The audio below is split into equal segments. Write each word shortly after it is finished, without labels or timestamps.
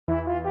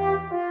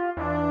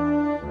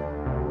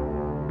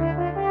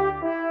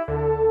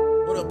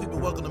up, people?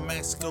 Welcome to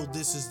Mexico.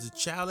 This is the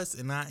Chalice,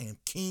 and I am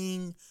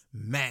King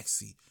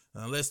Maxie.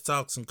 Now, let's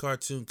talk some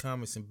cartoon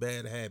comics and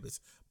bad habits.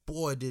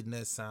 Boy, didn't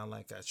that sound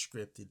like I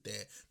scripted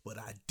that, but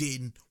I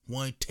didn't.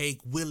 One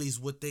take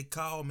Willie's what they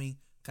call me.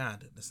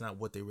 Kinda. That's not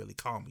what they really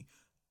call me.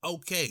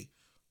 Okay,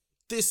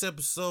 this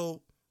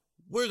episode,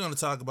 we're going to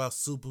talk about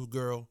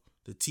Supergirl,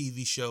 the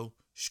TV show,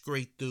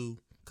 straight through,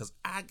 because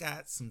I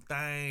got some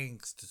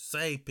things to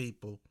say,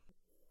 people.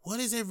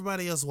 What is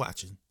everybody else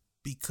watching?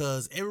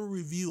 Because every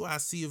review I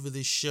see of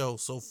this show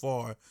so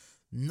far,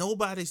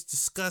 nobody's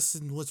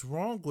discussing what's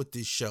wrong with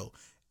this show.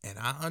 And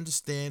I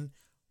understand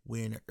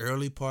we're in the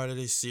early part of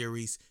this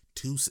series,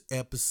 2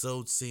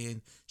 episodes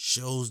in,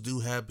 shows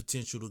do have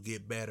potential to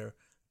get better.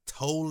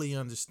 Totally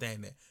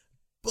understand that.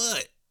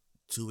 But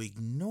to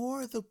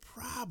ignore the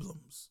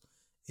problems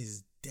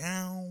is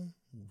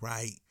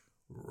downright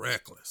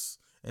reckless.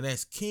 And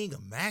as King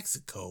of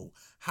Mexico,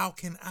 how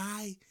can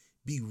I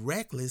be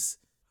reckless?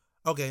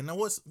 Okay, now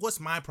what's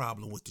my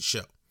problem with the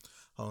show?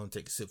 Hold on,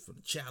 take a sip from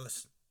the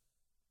chalice.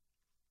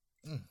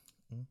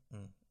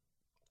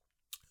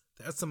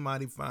 That's a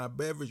mighty fine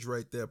beverage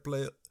right there,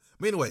 player.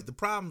 But anyway, the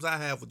problems I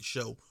have with the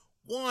show.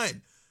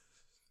 1,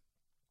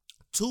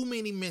 too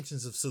many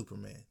mentions of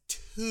Superman.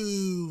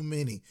 Too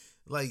many.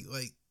 Like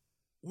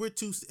we're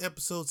 2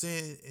 episodes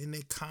in and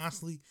they're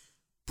constantly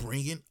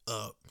bringing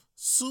up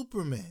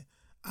Superman.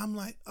 I'm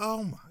like,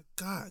 oh my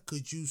God,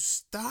 could you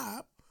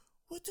stop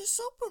with the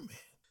Superman?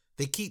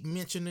 They keep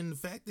mentioning the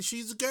fact that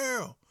she's a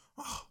girl.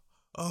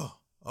 Oh,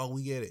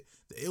 we get it.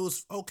 It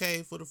was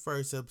okay for the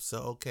first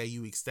episode. Okay,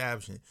 you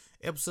establishing it.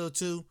 Episode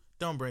 2,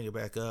 don't bring it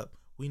back up.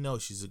 We know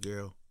she's a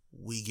girl.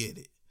 We get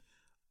it.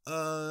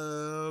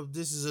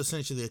 This is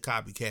essentially a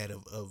copycat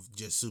of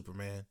just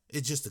Superman.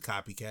 It's just a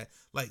copycat.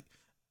 Like,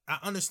 I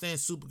understand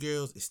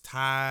Supergirl is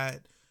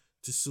tied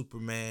to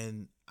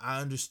Superman.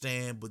 I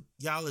understand, but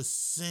y'all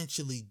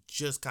essentially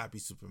just copy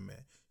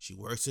Superman. She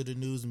works at a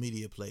news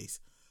media place.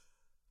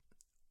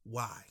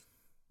 Why?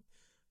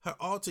 Her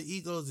alter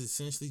ego is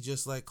essentially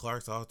just like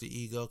Clark's alter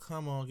ego.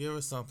 Come on, give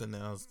her something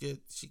else. They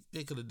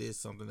could have did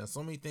something else.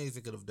 So many things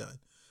they could have done.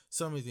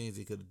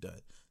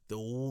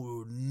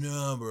 The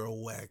number of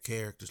whack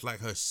characters. Like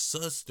her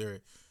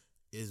sister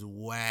is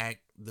whack.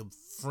 The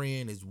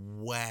friend is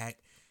whack.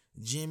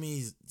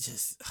 Jimmy's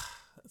just,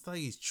 it's like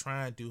he's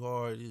trying too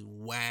hard. It's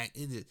whack.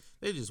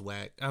 They're just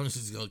whack. I'm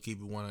just going to keep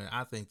it 100.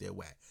 I think they're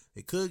whack.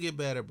 They could get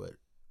better, but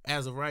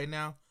as of right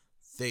now,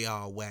 they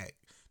are whack.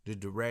 The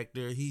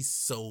director, he's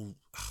so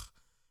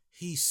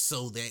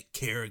that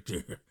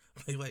character.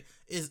 like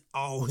it's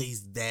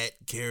always that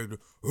character.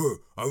 I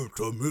was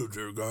a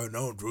military guy,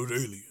 now I'm with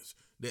aliens.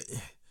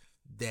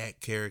 That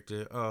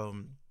character.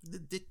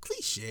 The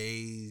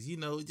cliches,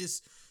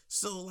 just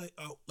so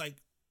like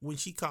when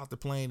she caught the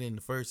plane in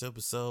the first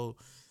episode,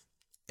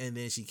 and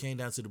then she came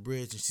down to the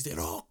bridge and she said,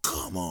 "Oh,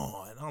 come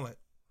on!" I'm like,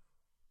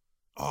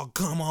 "Oh,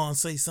 come on,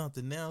 say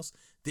something else."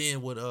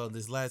 Then with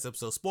this last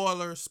episode,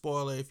 spoiler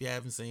if you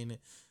haven't seen it.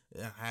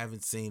 I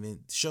haven't seen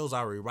it. The show's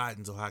already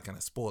rotten, so how can I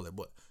spoil it?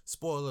 But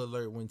spoiler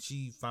alert, when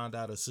she found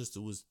out her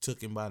sister was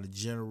taken by the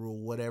general,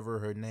 whatever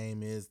her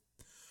name is,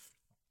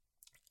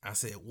 I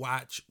said,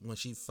 watch when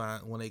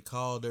they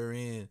called her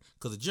in,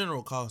 because the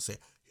general called and said,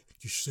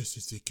 "Your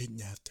sister's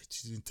kidnapped,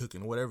 she's been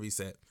taken," whatever he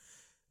said.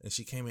 And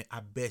she came in,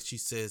 I bet she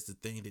says the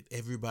thing that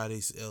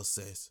everybody else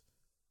says.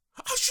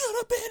 "I should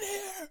have been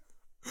here.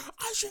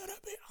 I should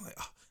have been." I'm like,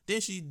 oh. Then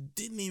she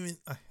didn't even,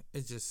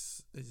 it's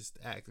just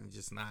acting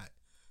just not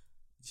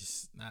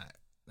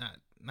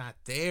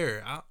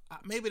there.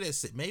 Maybe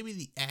that's it. Maybe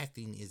the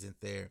acting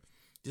isn't there.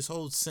 This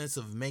whole sense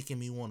of making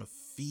me want to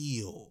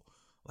feel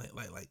like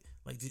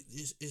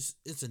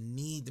it's a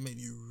need to make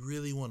you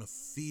really want to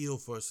feel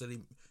for her. So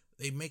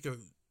they make her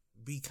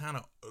be kind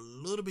of a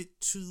little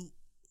bit too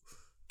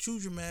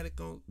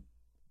dramatic on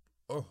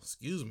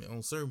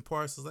certain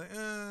parts. It's like,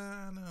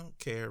 I don't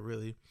care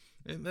really.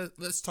 And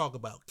let's talk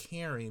about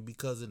caring,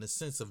 because in the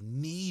sense of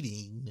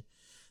needing,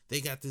 they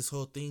got this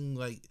whole thing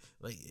like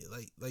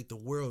the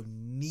world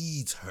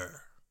needs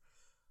her.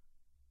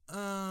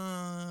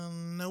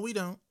 No, we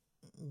don't.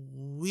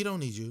 We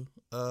don't need you.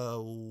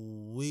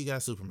 We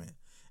got Superman.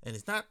 And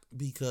it's not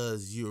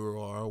because you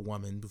are a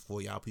woman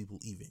before y'all people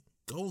even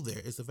go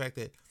there. It's the fact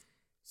that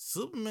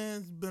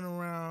Superman's been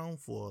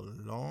around for a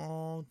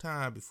long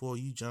time before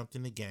you jumped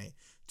in the game.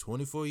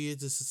 24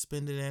 years of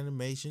suspended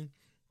animation.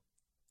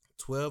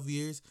 12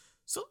 years.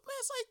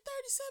 Superman's like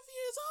 37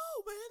 years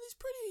old, man. He's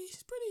pretty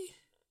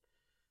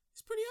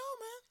old,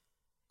 man.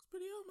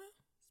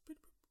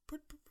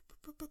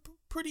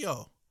 Pretty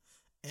old.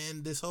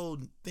 And this whole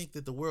think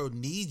that the world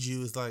needs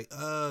you is like,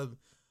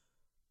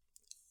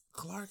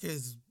 Clark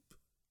is,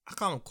 I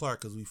call him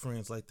Clark because we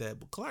friends like that,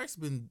 but Clark's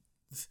been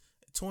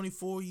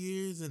 24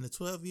 years, and the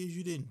 12 years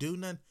you didn't do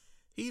nothing.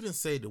 He done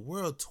saved the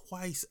world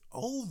twice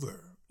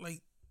over.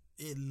 Like,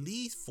 at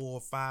least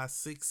 4, 5,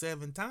 6,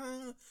 7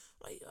 times.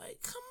 Like,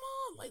 come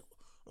on. Like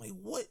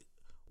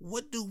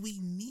what do we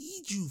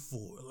need you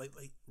for? Like,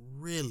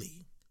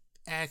 really?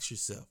 Ask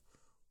yourself,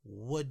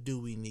 what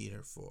do we need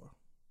her for?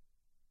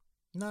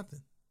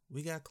 Nothing.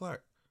 We got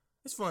Clark.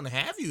 It's fun to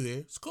have you here.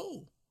 It's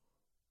cool.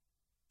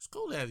 It's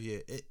cool to have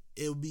you here.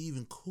 It would be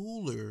even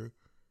cooler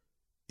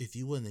if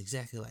you wasn't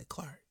exactly like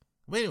Clark.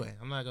 But anyway,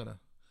 I'm not gonna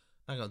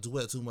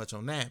dwell too much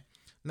on that.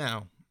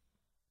 Now,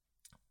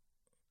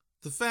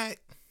 the fact,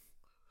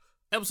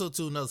 episode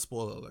 2, another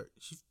spoiler alert.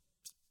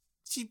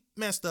 She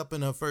messed up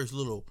in her first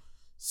little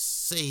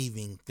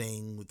saving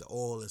thing with the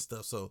oil and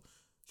stuff. So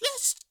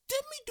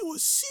let me do a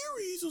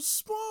series of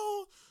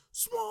small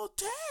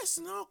tasks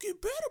and I'll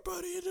get better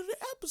by the end of the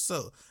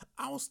episode.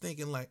 I was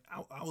thinking like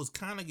I was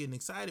kind of getting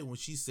excited when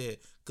she said,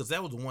 because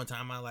that was the one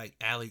time I like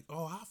Allie.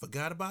 Oh, I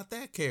forgot about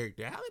that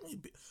character.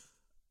 Allie,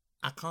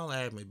 I call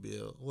Allie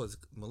Bill. What was it?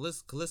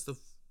 Melissa, Callista,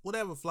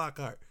 whatever.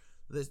 Flockhart.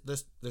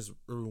 Let's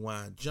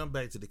rewind. Jump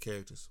back to the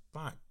characters.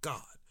 My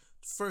God,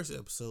 first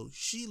episode,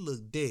 she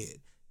looked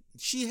dead.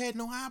 She had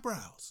no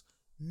eyebrows.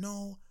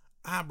 No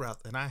eyebrows.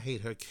 And I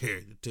hate her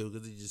character too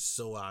because it's just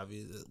so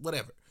obvious.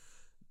 Whatever.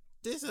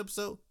 This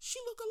episode, she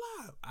looked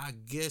alive. I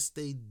guess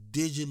they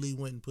digitally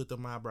went and put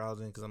them eyebrows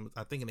in because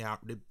I think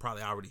they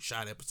probably already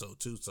shot episode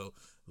 2, so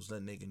there's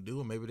nothing they can do.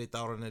 Or maybe they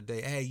thought on that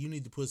day, hey, you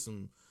need to put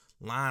some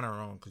liner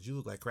on because you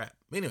look like crap.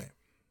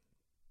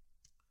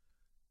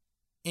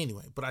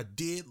 Anyway, but I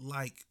did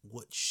like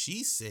what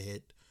she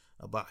said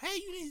about, hey,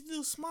 you need to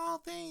do small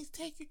things,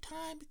 take your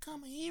time,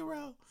 become a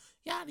hero,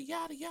 yada,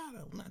 yada, yada.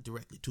 Well, not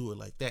directly to her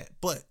like that,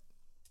 but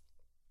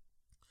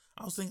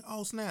I was thinking,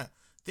 oh, snap.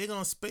 They're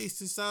going to space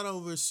this out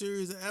over a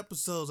series of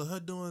episodes of her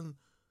doing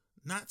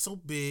not so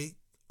big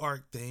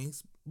arc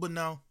things, but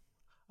no,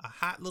 a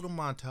hot little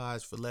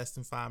montage for less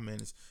than 5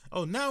 minutes.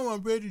 Oh, now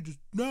I'm ready to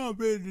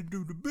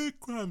do the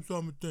big crime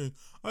summer thing.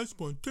 I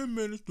spent 10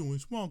 minutes doing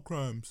small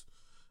crimes.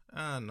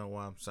 I don't know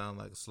why I'm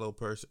sounding like a slow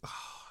person.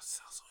 Oh, it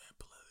sounds so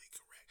impolitically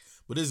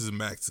correct. But this is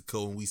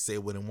Mexico and we say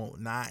what it won't,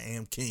 and I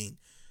am king.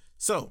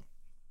 So,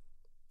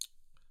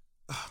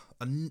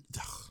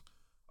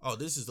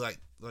 this is like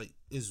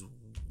is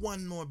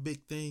one more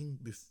big thing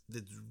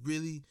that's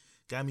really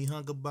got me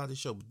hung up about the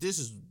show. But this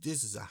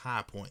is a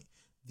high point.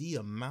 The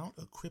amount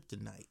of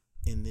kryptonite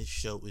in this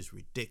show is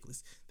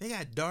ridiculous. They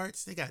got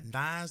darts, they got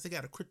knives, they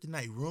got a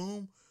kryptonite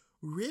room.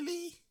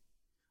 Really?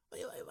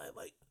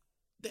 Like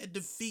that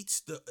defeats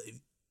the.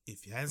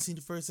 If you haven't seen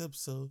the first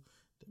episode,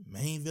 the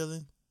main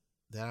villain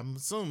that I'm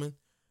assuming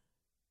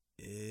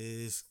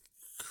is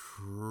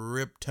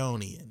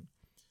Kryptonian.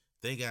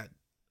 They got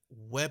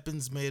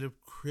weapons made of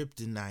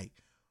kryptonite.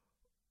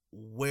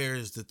 Where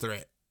is the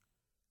threat?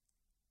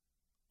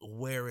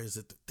 Where is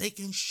it? They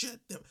can shut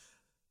them.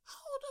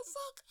 Hold the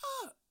fuck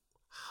up.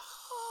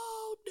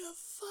 Hold the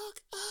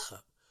fuck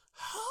up.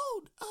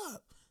 Hold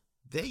up.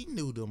 They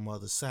knew the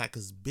mother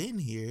suckers been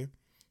here.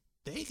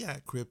 They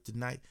got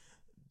kryptonite.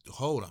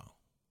 Hold on.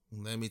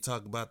 Let me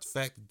talk about the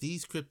fact that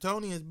these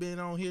Kryptonians been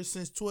on here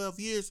since 12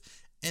 years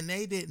and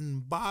they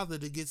didn't bother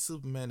to get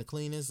Superman to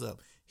clean this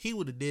up. He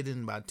would have did it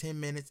in about 10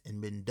 minutes and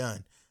been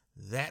done.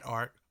 That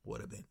arc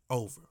would have been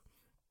over.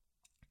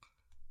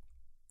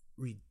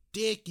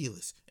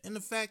 Ridiculous. And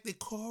the fact that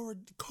Kara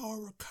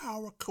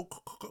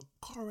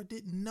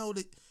didn't know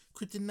that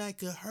kryptonite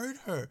could hurt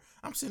her.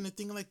 I'm sitting there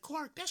thinking like,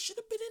 Clark, that should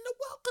have been in the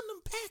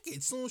welcome package.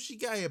 As soon as she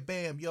got here,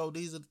 bam, yo,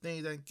 these are the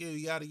things that can kill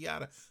you, yada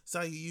yada. That's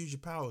how you use your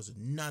powers.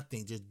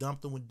 Nothing. Just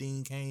dumped them with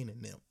Dean Cain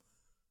and them.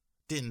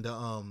 Didn't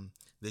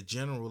the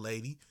general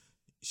lady,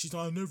 she's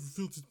like, I never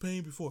felt this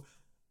pain before.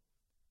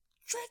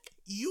 Trek,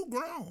 you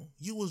grown.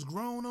 You was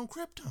grown on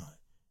Krypton.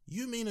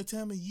 You mean to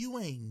tell me you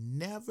ain't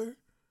never?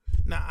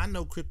 Now I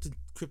know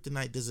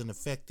kryptonite doesn't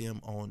affect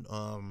them on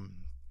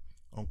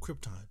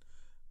Krypton,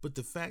 but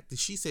the fact that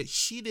she said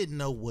she didn't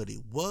know what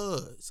it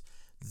was,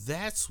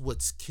 that's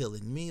what's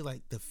killing me.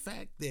 Like the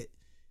fact that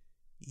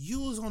you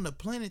was on the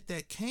planet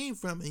that came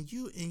from, and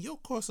you in your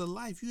course of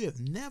life you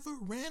have never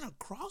ran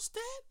across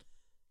that.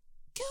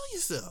 Kill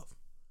yourself.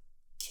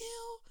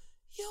 Kill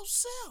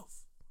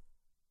yourself.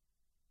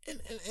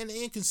 And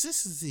the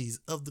inconsistencies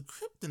of the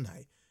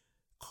kryptonite.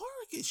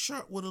 Kara gets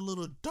shot with a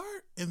little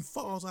dart and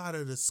falls out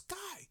of the sky.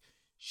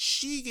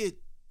 She get,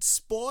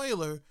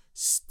 spoiler,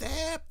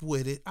 stabbed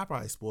with it. I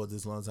probably spoiled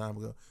this a long time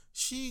ago.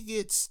 She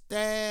gets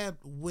stabbed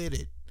with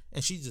it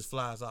and she just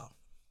flies off.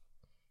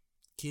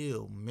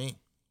 Kill me.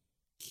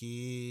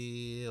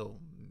 Kill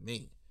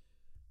me.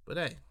 But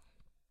hey,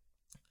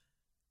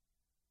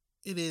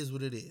 it is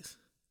what it is.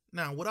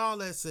 Now, with all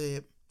that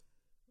said,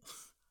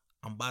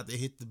 I'm about to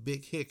hit the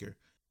big hicker.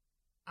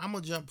 I'm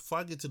going to jump before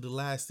I get to the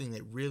last thing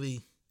that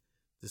really,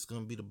 that's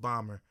going to be the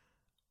bomber.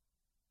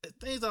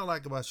 Things I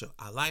like about the show.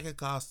 I like a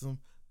costume,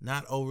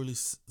 not overly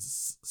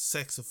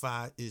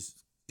sexified.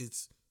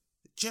 It's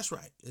just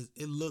right.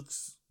 It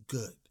looks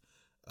good.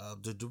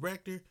 The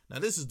director, now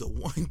this is the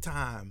one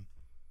time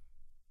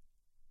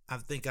I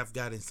think I've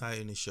got insight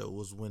in the show,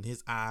 was when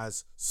his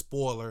eyes,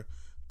 spoiler,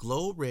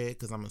 glow red,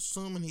 because I'm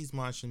assuming he's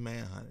Martian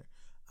Manhunter.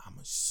 I'm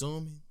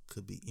assuming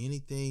could be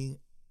anything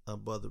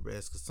above the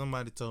rest, because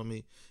somebody told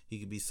me he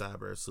could be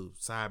Cyborg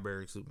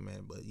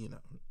Superman, but you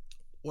know,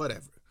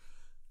 whatever.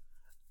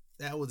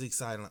 That was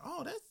exciting. Like,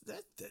 oh,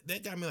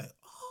 that got me like,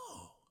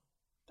 oh,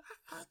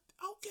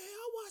 okay,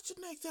 I'll watch the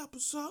next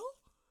episode.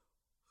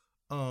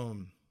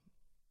 Um,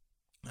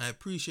 I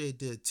appreciate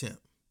the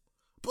attempt.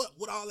 But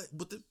with all that,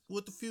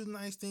 with the few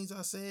nice things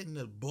I said and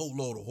the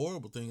boatload of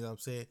horrible things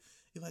I've said,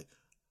 you're like,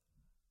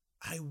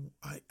 I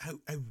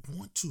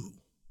want to,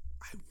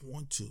 I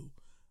want to,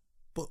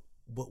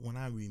 but when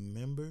I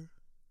remember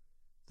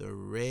the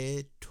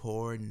Red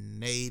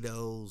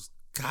Tornado's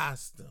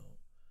costume,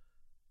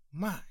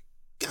 my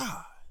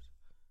God,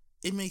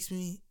 it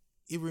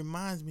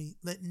reminds me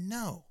that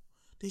no,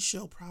 this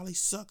show probably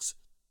sucks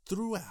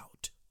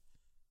throughout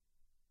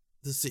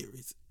the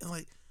series. And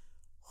like,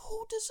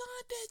 who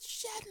designed that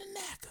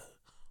Shatnanacker?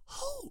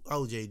 Who?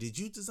 OJ, did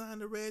you design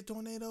the Red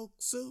Tornado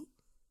suit?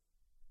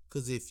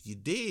 Because if you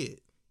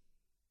did,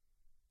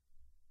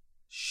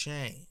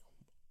 shame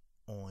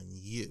on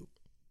you.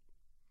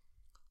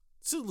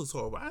 Suit looks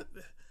horrible.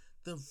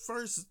 The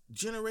first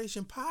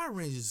generation Power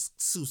Rangers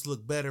suits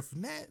look better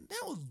from that.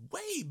 That was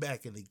way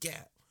back in the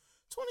gap.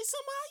 20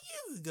 some odd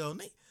years ago.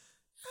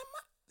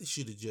 They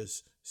should have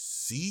just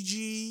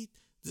CG'd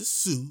the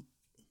suit.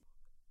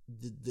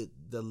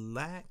 The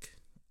lack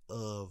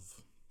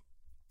of,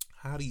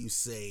 how do you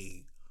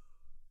say,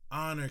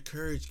 honor,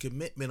 courage,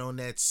 commitment on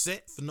that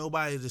set for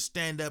nobody to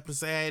stand up and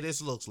say, hey,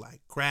 this looks like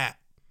crap.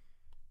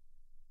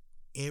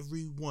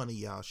 Every one of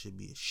y'all should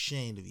be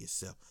ashamed of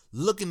yourself.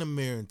 Look in the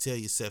mirror and tell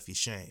yourself you're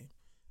ashamed.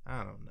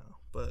 I don't know,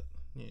 but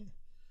yeah,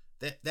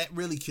 that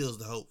really kills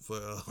the hope for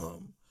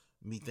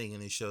me thinking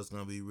this show's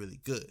gonna be really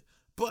good.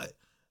 But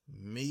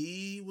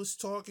me was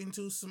talking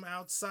to some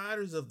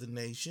outsiders of the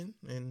nation,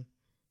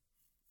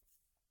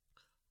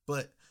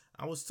 but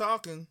I was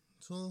talking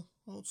to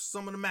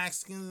some of the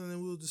Mexicans,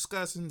 and we were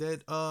discussing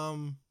that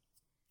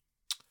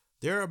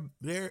there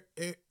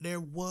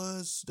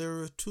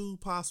are two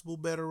possible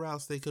better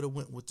routes they could have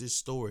went with this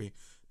story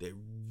that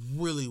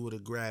really would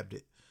have grabbed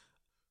it.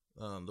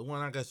 The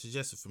one I got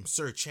suggested from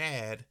Sir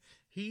Chad,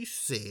 he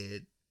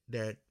said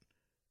that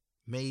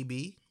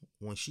maybe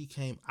when she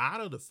came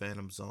out of the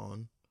Phantom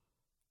Zone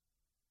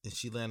and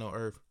she landed on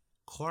Earth,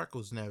 Clark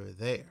was never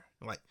there.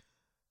 Like,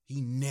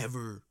 he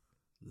never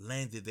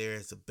landed there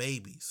as a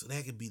baby. So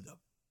that could be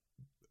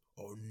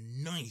a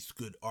nice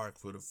good arc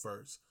for the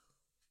first.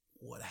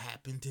 What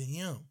happened to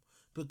him?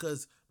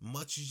 Because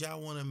much as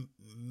y'all want to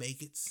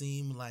make it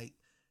seem like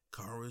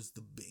Kara's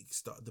the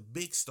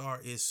big star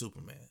is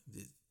Superman.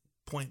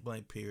 Point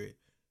blank period.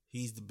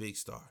 He's the big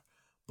star.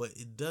 But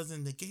it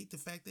doesn't negate the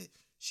fact that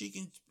she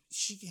can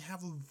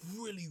have a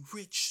really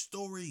rich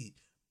story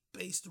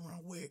based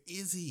around where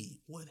is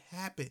he? What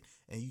happened?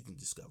 And you can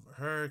discover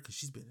her because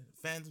she's been in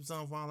the Phantom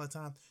Zone for all that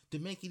time. To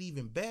make it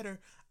even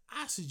better,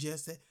 I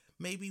suggest that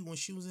maybe when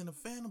she was in the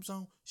Phantom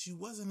Zone, she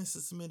wasn't in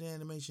suspended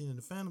animation in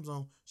the Phantom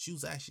Zone. She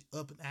was actually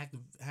up and active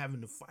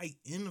having to fight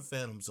in the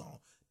Phantom Zone.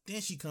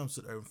 Then she comes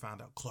to the Earth and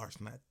found out Clark's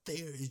not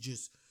there.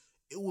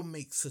 It would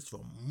make such a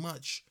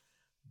much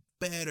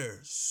better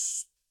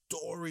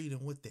story than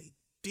what they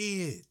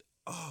did.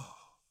 Oh,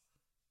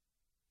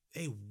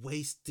 they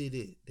wasted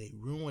it. They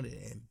ruined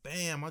it. And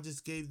bam, I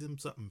just gave them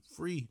something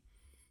free.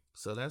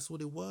 So that's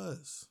what it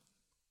was.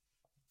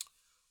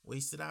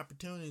 Wasted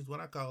opportunities, what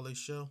I call this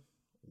show.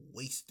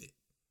 Wasted.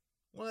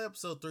 Well,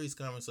 episode 3 is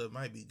coming, so it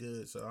might be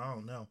good. So I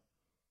don't know.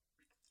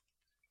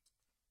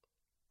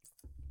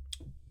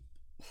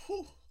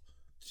 Whew.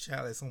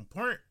 Child, that's on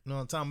point. You know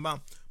what I'm talking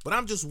about? But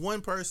I'm just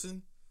one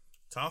person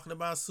talking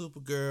about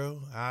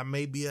Supergirl. I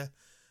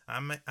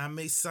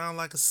may sound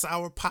like a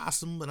sour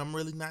possum, but I'm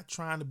really not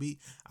trying to be.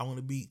 I want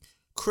to be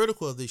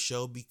critical of this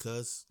show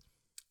because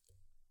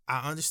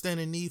I understand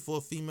the need for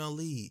a female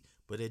lead,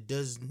 but it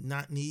does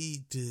not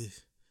need to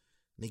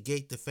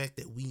negate the fact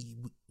that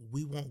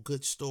we want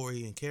good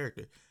story and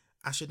character.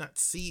 I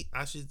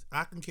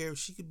can care if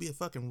she could be a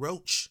fucking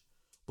roach,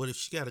 but if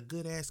she got a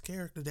good ass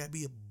character, that'd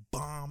be a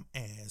bomb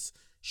ass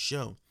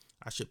show.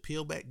 I should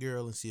peel back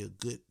Girl and see a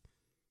good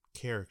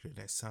character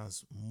that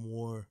sounds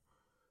more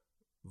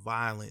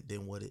violent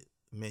than what it.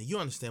 Man, you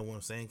understand what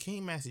I'm saying?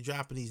 King Massey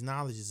dropping these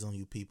knowledges on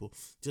you people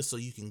just so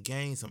you can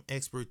gain some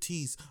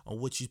expertise on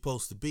what you're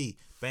supposed to be.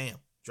 Bam,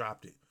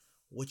 dropped it.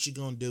 What you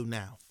gonna do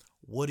now?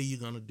 What are you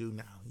gonna do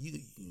now?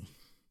 You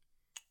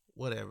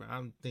whatever.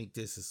 I think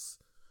this is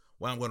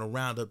why I'm gonna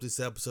round up this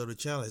episode of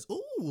Challenge.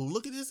 Ooh,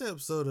 look at this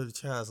episode of the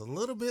Challenge. A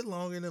little bit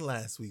longer than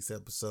last week's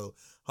episode.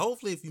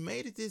 Hopefully, if you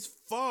made it this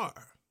far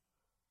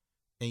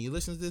and you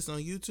listen to this on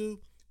YouTube,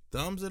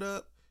 thumbs it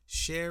up,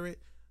 share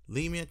it,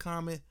 leave me a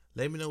comment.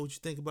 Let me know what you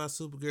think about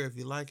Supergirl. If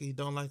you like it, you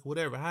don't like it,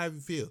 whatever. However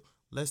you feel.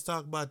 Let's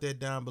talk about that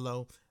down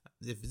below.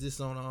 If this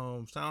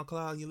on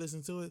SoundCloud, you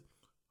listen to it,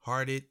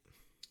 heart it,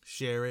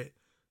 share it.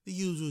 The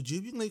usual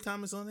juke. You can leave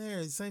comments on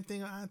there. Same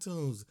thing on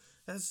iTunes.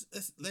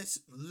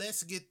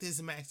 Let's get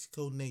this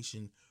Mexico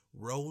Nation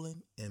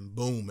rolling and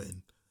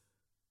booming.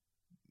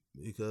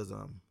 Because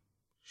I'm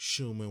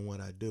shooming what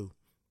I do.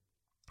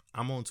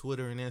 I'm on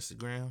Twitter and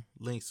Instagram.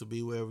 Links will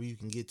be wherever you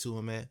can get to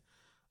them at.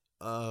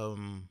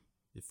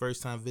 Your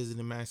first time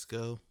visiting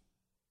Mexico,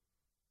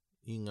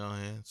 you can go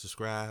ahead and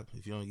subscribe.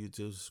 If you're on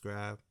YouTube,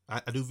 subscribe.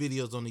 I do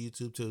videos on the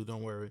YouTube too,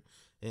 don't worry.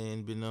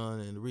 And been on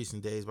in the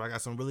recent days, but I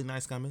got some really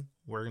nice coming,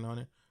 working on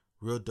it.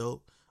 Real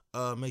dope.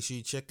 Make sure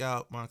you check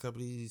out my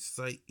company's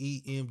site,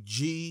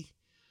 EMG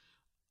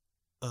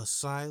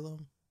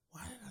Asylum.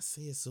 Why did I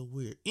say it so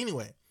weird?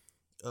 Anyway,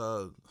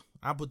 I'll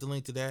put the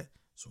link to that.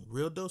 Some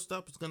real dope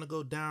stuff is gonna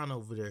go down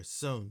over there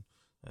soon.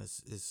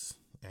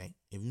 Hey,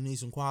 if you need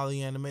some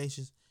quality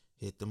animations,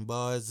 hit them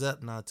bars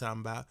up. Now I'm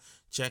talking about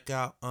check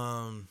out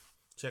one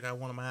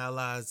of my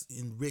allies,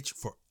 Enrich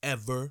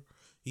Forever.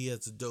 He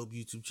has a dope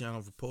YouTube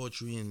channel for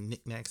poetry and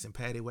knickknacks and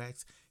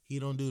paddywhacks. He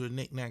don't do the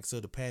knickknacks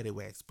or the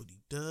paddywhacks, but he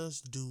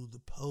does do the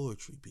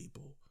poetry,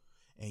 people.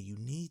 And you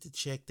need to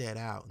check that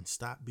out and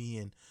stop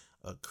being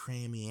a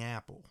crammy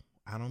apple.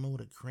 I don't know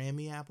what a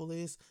crammy apple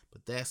is,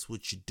 but that's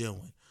what you're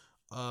doing.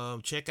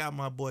 Check out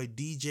my boy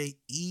DJ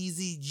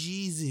Easy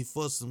Jeezy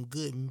for some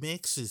good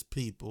mixes,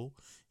 people.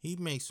 He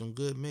makes some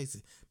good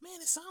mixes. Man,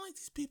 it sounds like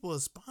these people are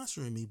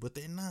sponsoring me, but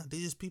they're not.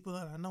 They're just people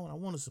that I know, and I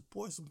want to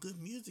support some good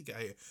music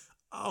out here.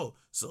 Oh,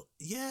 so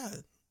yeah,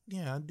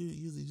 I do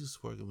usually do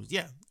support good music.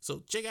 Yeah,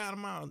 so check out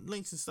my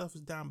links and stuff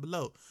is down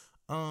below.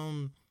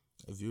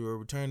 If you're a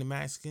returning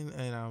Mexican,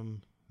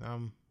 and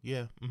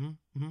yeah,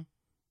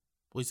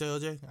 What you say,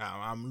 OJ?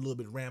 I'm a little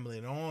bit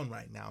rambling on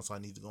right now, so I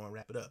need to go and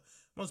wrap it up.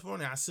 Most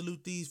importantly, I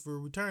salute these for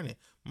returning.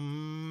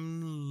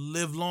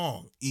 Live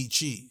long, eat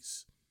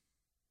cheese.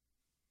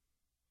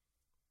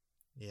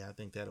 Yeah, I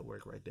think that'll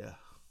work right there.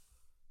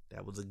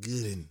 That was a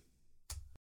good one.